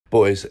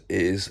Boys, it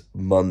is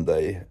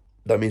Monday.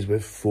 That means we're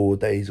 4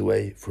 days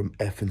away from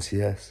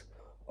F&CS.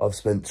 I've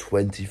spent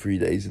 23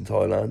 days in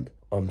Thailand.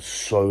 I'm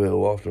so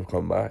ill after I've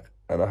come back,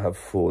 and I have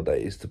 4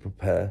 days to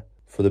prepare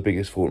for the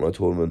biggest Fortnite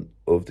tournament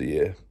of the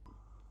year.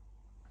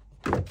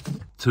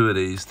 2 of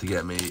these to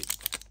get me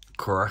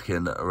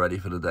cracking, ready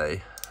for the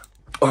day.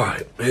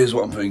 Alright, here's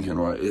what I'm thinking,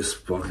 right? It's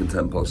fucking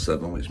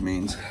 7:10, which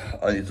means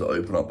I need to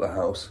open up the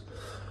house.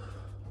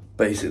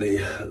 Basically,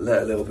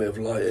 let a little bit of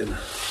light in.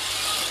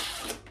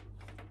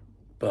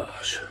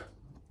 Bosh.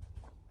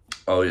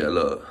 Oh yeah,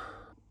 look.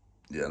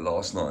 Yeah,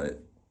 last night,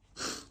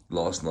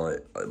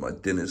 my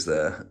dinner's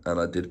there, and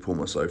I did pull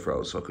my sofa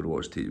out so I could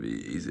watch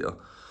TV easier.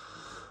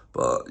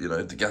 But, you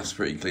know, the gas's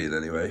pretty clean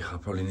anyway. I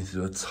probably need to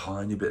do a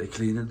tiny bit of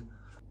cleaning.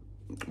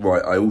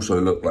 Right, I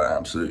also look like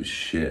absolute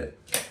shit.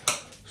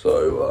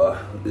 So,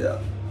 yeah.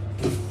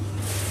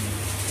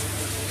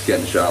 Let's get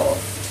in the shower.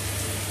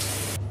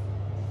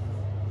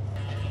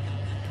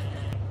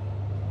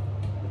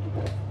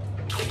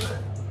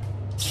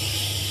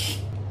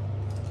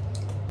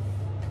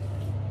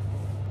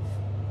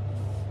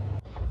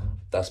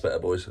 That's better,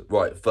 boys.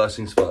 Right, first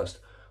things first.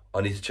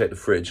 I need to check the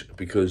fridge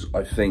because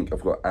I think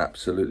I've got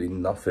absolutely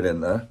nothing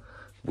in there,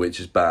 which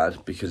is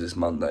bad because it's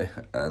Monday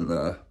and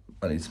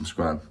I need some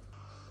scran.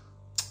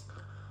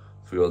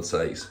 For God's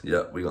sakes,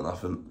 yeah, we got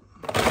nothing.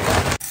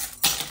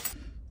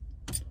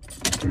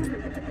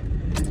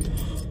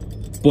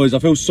 Boys, I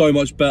feel so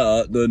much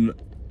better than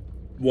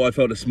what I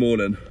felt this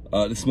morning.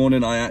 This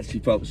morning I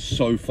actually felt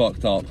so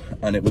fucked up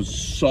and it was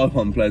so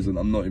unpleasant,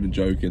 I'm not even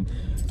joking.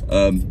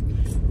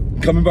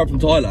 Coming back from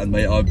Thailand,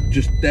 mate, I've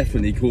just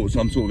definitely caught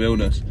some sort of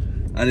illness.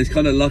 And it's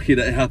kind of lucky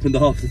that it happened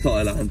after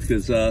Thailand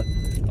because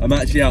I'm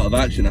actually out of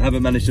action. I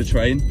haven't managed to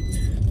train.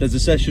 There's a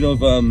session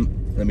of,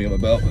 let me get my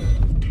belt.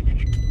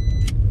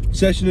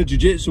 Session of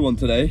jiu-jitsu on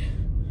today,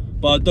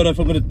 but I don't know if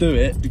I'm going to do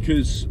it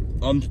because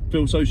I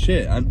feel so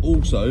shit. And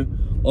also,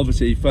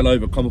 obviously, fell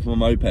over, come off my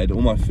moped,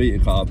 all my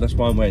feet are cut up. That's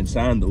why I'm wearing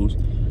sandals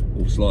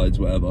or slides,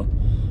 whatever.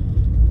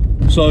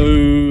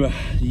 So,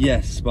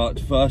 yes,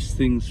 but first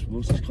things,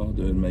 what's this car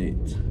doing,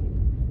 mate?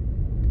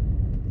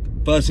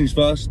 First things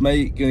first,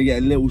 mate, gonna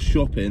get a little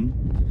shopping.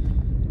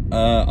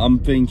 I'm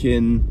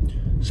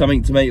thinking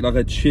something to make like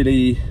a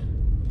chili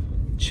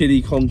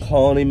con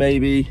carne,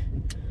 maybe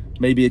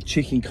a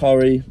chicken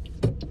curry.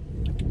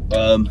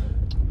 Yeah,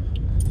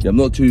 I'm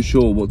not too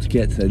sure what to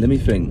get today. Let me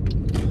think.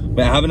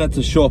 But I haven't had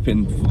to shop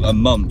in a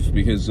month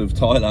because of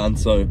Thailand,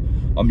 so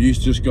I'm used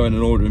to just going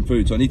and ordering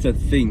food. So I need to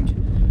think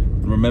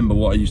and remember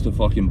what I used to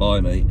fucking buy,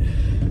 mate.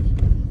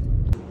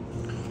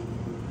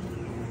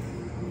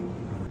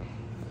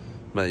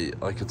 Mate,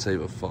 I could save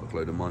a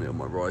fuckload of money on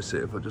my rice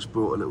here if I just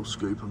brought a little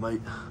scooper,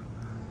 mate.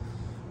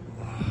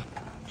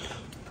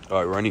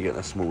 Alright, we're only getting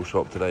a small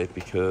shop today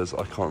because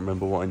I can't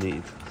remember what I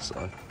need,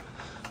 so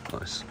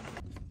nice.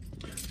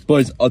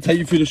 Boys, I'll take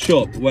you through the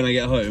shop when I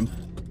get home,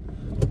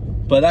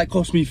 but that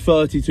cost me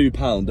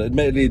 £32.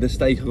 Admittedly, the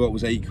steak I got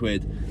was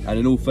 £8, and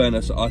in all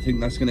fairness, I think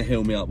that's going to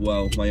heal me up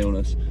well, my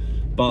illness.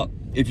 But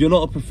if you're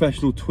not a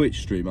professional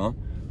Twitch streamer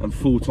and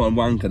full-time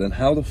wanker, then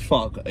how the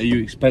fuck are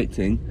you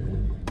expecting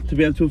to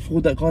be able to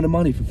afford that kind of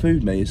money for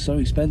food, mate? It's so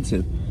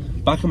expensive.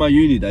 Back in my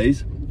uni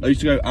days, I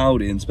used to go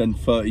Aldi and spend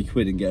 30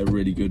 quid and get a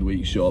really good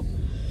week shop.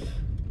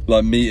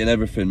 Like meat and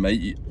everything,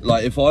 mate.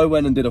 Like if I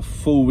went and did a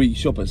full week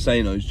shop at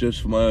Sano's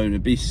just for my own,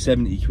 it'd be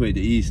 70 quid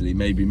easily,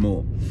 maybe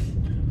more.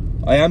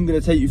 I am going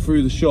to take you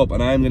through the shop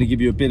and I am going to give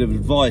you a bit of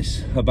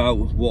advice about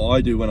what I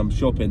do when I'm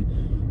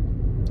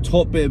shopping.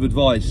 Top bit of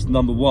advice,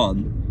 number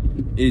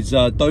one, is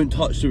don't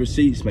touch the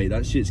receipts, mate.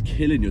 That shit's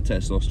killing your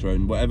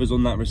testosterone. Whatever's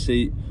on that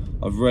receipt,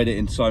 I've read it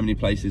in so many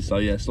places, so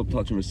yeah, stop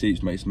touching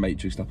receipts, mate. It's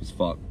matrixed up as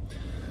fuck.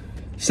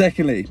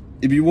 Secondly,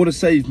 if you want to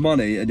save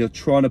money and you're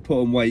trying to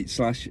put on weight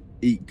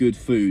 / eat good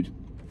food,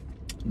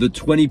 the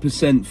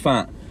 20%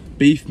 fat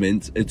beef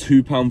mince are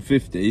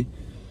 £2.50.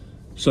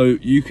 So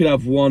you could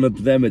have one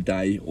of them a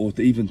day, or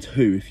even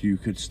two if you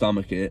could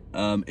stomach it.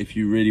 If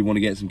you really want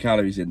to get some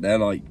calories in, they're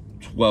like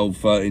 12,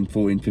 13,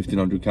 14,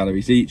 1500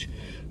 calories each.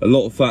 A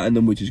lot of fat in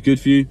them, which is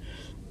good for you,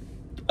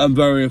 and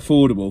very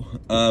affordable.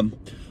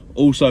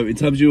 Also, in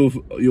terms of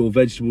your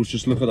vegetables,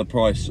 just look at the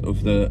price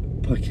of the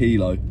per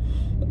kilo,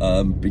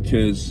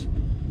 because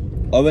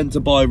I went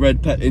to buy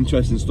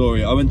interesting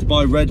story. I went to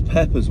buy red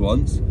peppers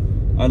once,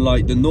 and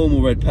like the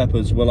normal red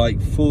peppers were like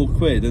 4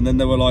 quid, and then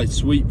there were like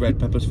sweet red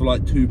peppers for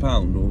like £2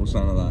 or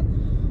something like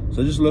that.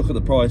 So just look at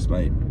the price,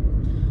 mate.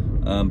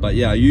 But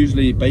yeah, I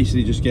usually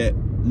basically just get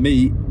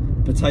meat,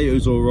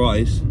 potatoes or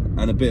rice,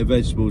 and a bit of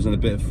vegetables and a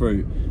bit of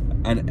fruit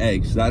and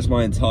eggs. That's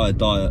my entire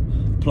diet,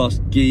 plus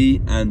ghee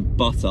and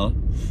butter,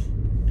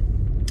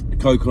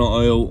 coconut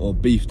oil or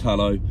beef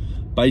tallow,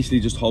 basically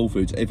just whole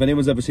foods. If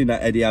anyone's ever seen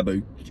that Eddie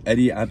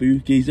Abu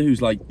geezer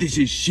who's like, this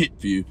is shit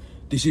for you,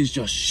 this is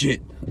just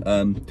shit,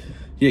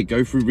 yeah,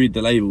 go through, read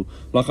the label.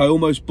 Like I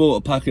almost bought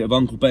a packet of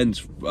Uncle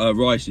Ben's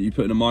rice that you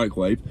put in a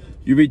microwave.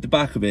 You read the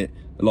back of it,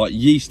 like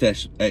yeast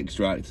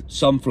extract,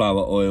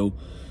 sunflower oil,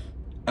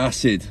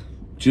 acid,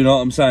 Do you know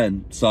what I'm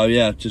saying? So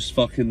yeah, just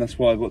fucking, that's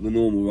why I got the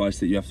normal rice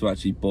that you have to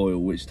actually boil,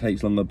 which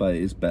takes longer, but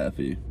it is better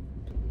for you.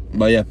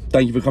 But yeah,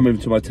 thank you for coming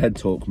to my TED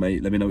Talk,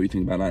 mate. Let me know what you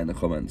think about that in the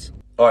comments.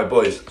 All right,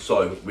 boys,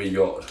 so we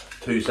got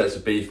 2 sets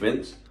of beef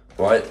mince,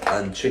 right,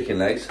 and chicken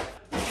legs.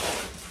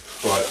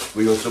 Right,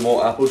 we got some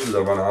more apples because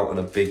I run out on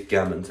a big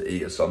gammon to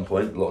eat at some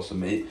point, lots of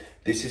meat.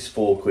 This is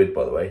 £4,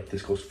 by the way.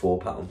 This costs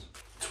 £4.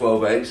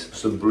 12 eggs,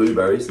 some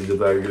blueberries, these are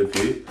very good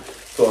for you.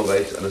 12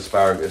 eggs and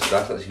asparagus,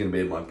 that's actually going to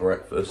be in my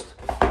breakfast.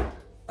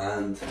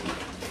 And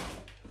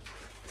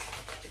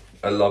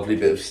a lovely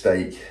bit of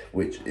steak,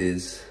 which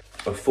is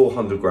a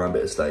 400 gram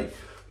bit of steak.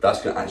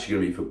 That's actually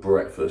going to be for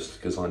breakfast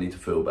because I need to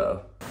feel better.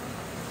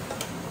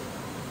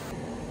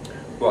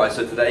 Right,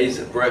 so today's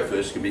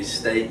breakfast can be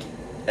steak,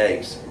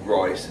 eggs,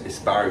 rice,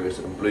 asparagus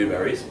and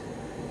blueberries.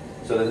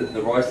 So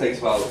the rice takes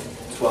about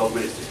 12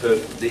 minutes to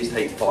cook. These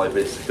take 5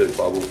 minutes to cook,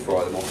 but I will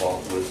fry them off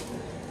afterwards.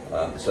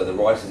 So the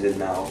rice is in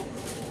now.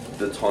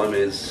 The time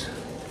is,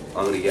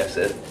 I'm going to guess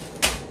it.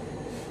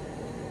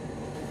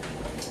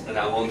 And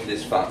now onto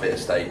this fat bit of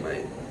steak,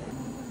 mate.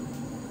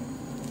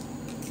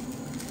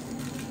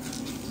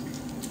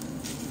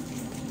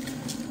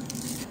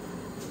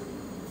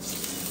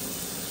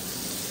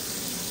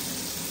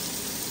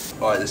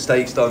 Alright, the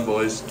steak's done,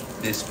 boys.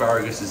 The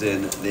asparagus is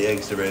in, the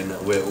eggs are in,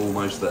 we're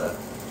almost there.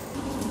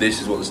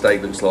 This is what the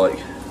steak looks like.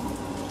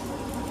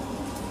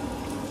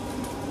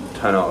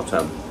 10 out of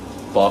 10.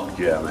 Fuck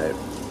yeah, mate.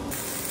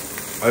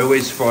 I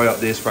always fry up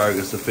the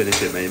asparagus to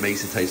finish it, mate. It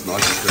makes it taste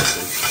nice and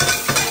crispy.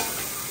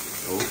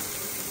 Oh.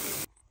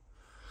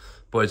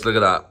 Boys, look at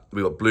that.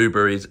 We've got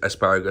blueberries,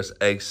 asparagus,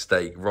 eggs,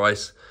 steak,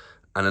 rice,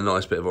 and a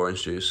nice bit of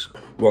orange juice.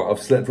 Right,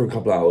 I've slept for a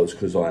couple of hours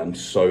because I am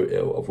so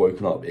ill. I've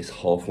woken up, it's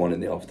 1:30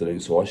 in the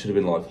afternoon, so I should have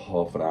been live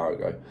half an hour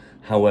ago.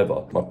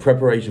 However, my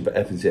preparation for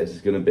FNCS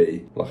is going to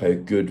be like a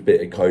good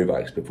bit of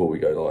Kovacs before we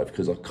go live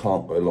because I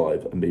can't go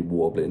live and be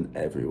wobbling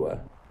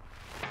everywhere.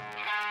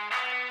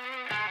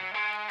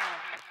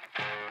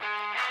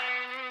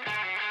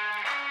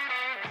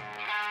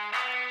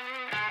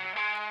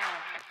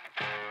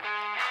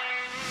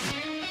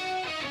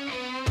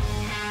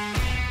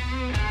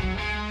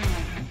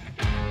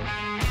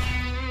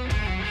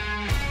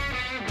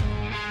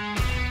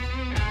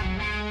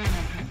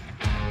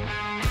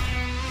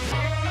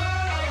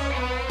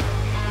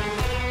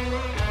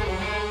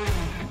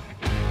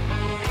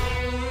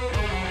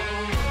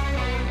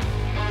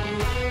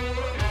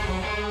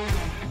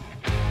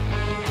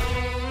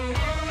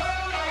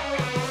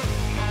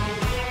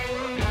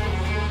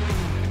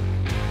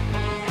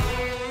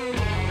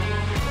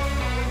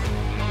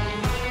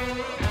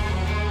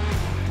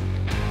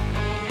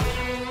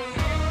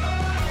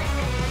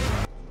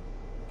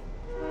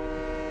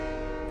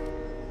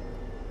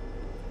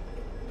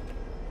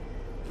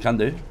 Can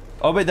do.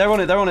 Oh wait, they're on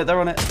it, they're on it, they're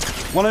on it.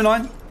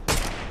 109.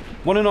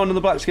 109 on the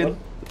black skin.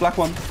 The black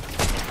one.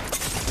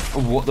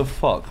 Oh, what the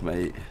fuck,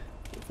 mate?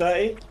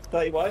 30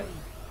 white.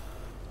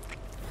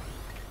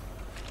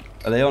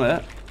 Are they on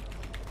it?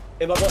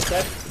 In my box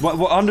there. What,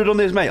 100 on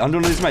this mate, 100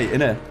 on this mate,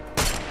 in here.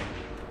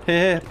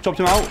 Here, chopped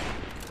him out.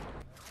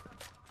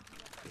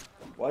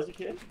 Why is he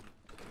killing?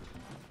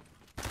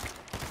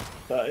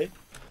 30.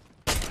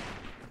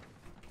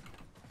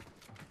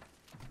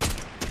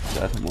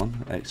 Dead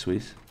one,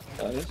 X-Swiss.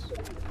 Nice.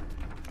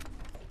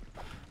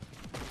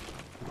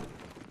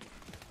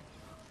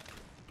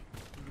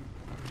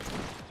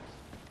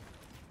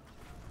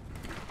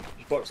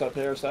 Box up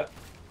here a sec.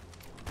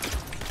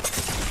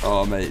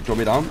 Oh mate, drop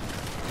me down.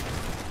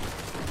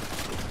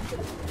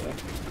 Yeah.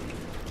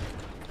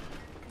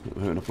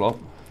 We're in a flop.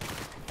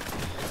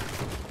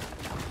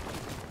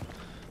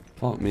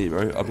 Fuck me,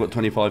 bro. I've got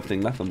 25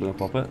 thing left, I'm gonna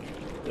pop it.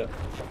 Yeah.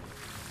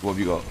 What have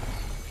you got?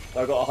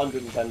 I've got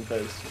 110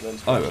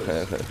 fizz. Oh,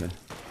 okay.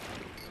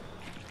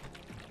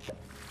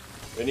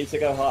 We need to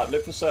go hard.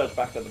 Look for Surge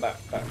back at the back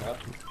now.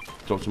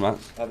 Drop some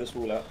mats. Have this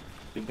wall out.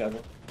 Be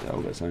careful. Yeah,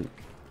 I'll get something.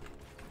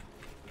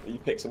 You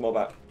pick some more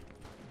back.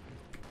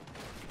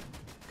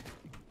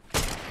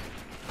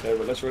 Okay,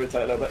 well, let's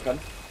rotate a little bit, Gun.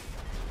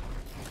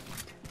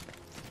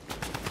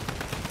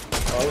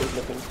 Oh, he's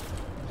looking.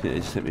 Yeah, he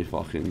just hit me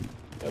fucking.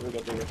 Yeah, we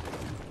got bigger.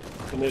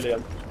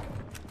 Chameleon.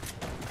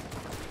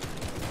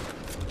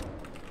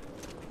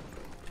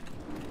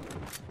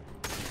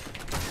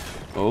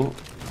 Oh.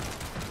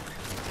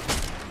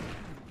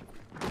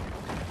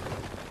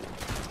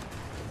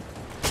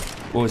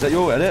 Oh, is that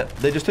your edit?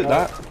 They just took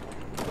that?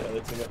 Yeah, they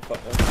took it. Fuck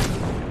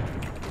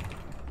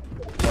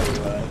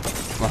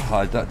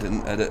That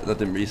didn't edit, that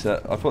didn't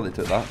reset. I thought they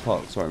took that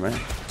part, sorry mate.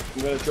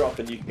 I'm gonna drop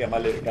and you can get my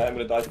loot, okay? I'm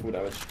gonna die to full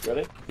damage.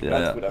 Ready?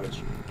 Yeah. Full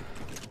damage.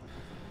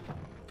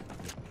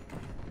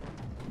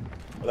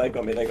 Oh, they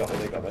got me.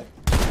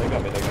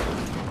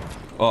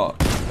 Oh.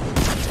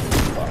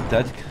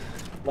 Dead.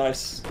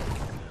 Nice.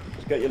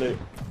 Just get your loot.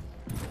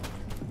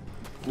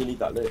 You need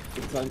that loot.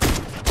 Big time.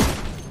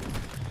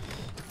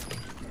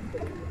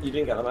 You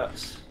didn't get the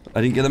mats.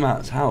 I didn't get the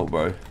mats, how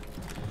bro?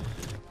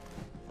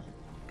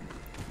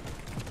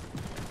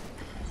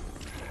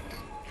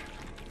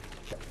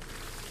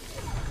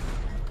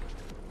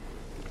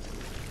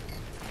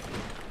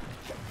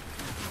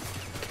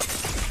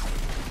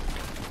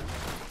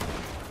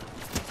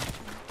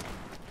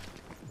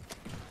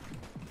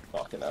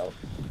 Fucking hell.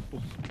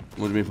 What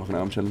do you mean fucking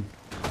hell? I'm chilling.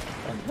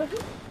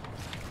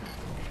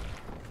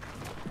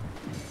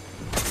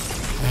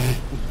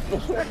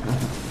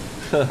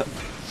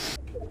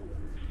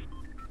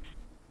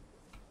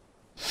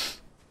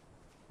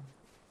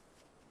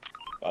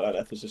 I don't know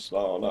if it's just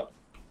slow or not.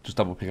 Just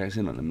double pickaxe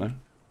in on them, no?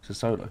 It's a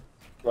solo.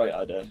 Right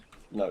idea.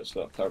 No, it's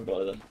not.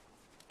 Terrible idea.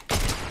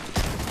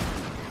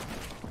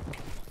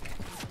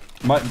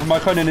 My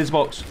cone in his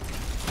box.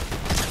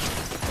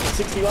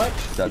 60 right?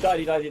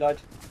 He died.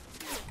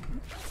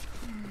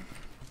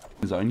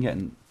 Zone,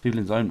 getting people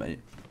in zone, mate.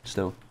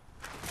 Still.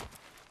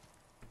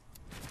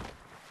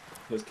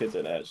 There's kids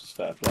in there, it's just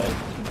fair play.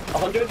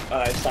 100?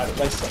 Alright, Simon,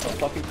 they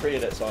fucking 3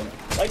 minutes on.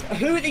 Like,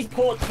 who are these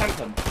poor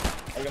camping?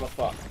 I don't give a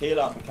fuck. Heal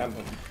up and camp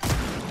them.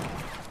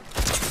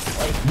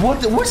 Like,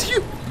 What? What's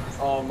you?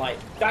 oh, mate.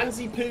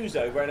 Danzy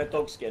Puzo wearing a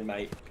dog skin,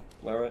 mate.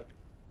 Wear it.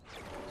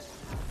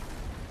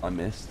 I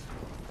missed.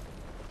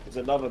 There's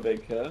another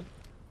big curve.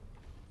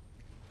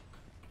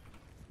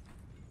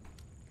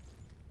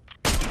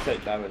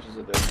 Take damage as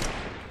a dude.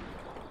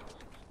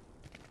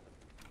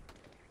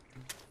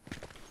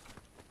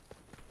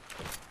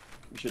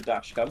 You should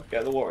dash, come. Get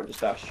in the water and just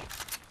dash.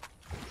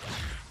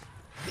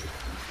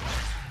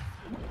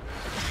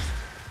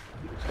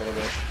 It's gotta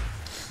be.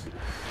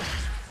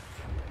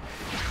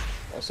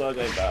 Our side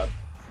ain't bad.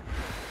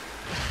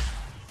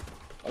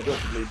 I got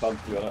the blue bump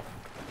you on it.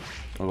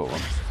 I got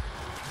one.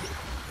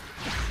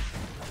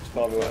 Just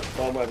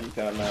farm wherever you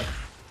can now.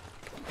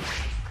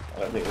 I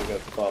don't think we'll go to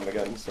farm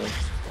again, so.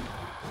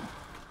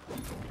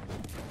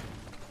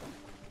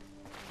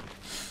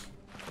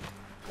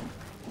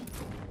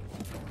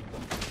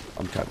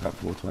 I'm capped at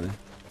 420.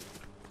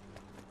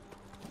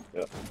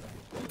 Yeah.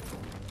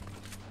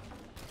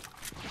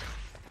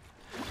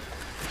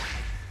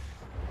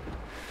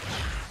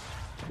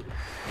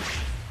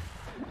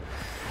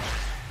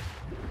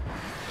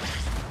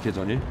 Kids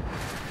on you?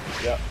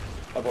 Yeah.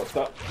 I boxed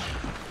up.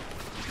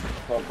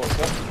 Can't box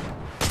up.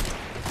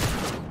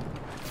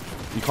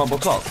 You can't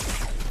box up?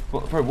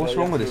 What, bro, what's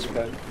wrong with this?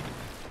 Okay.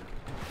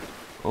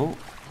 Oh,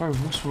 bro,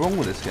 what's wrong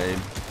with this game?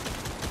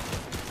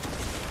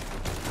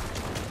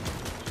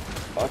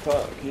 I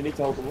can't. You need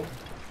to hold the ball.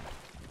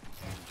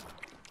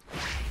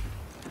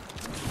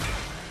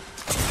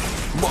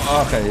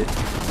 What? Okay.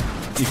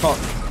 You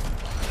can't.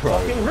 Bro.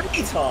 Fucking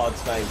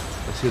retards, mate.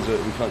 Excuse me,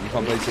 you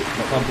can't place it.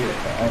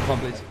 I can't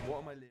place it.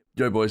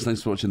 Yo boys,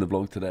 thanks for watching the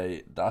vlog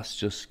today. That's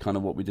just kind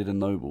of what we did in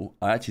Noble.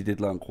 I actually did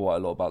learn quite a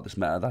lot about this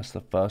meta. That's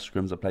the first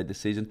scrims I played this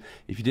season.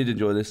 If you did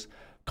enjoy this,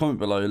 comment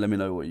below, let me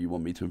know what you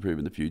want me to improve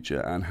in the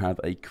future, and have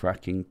a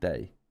cracking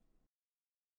day.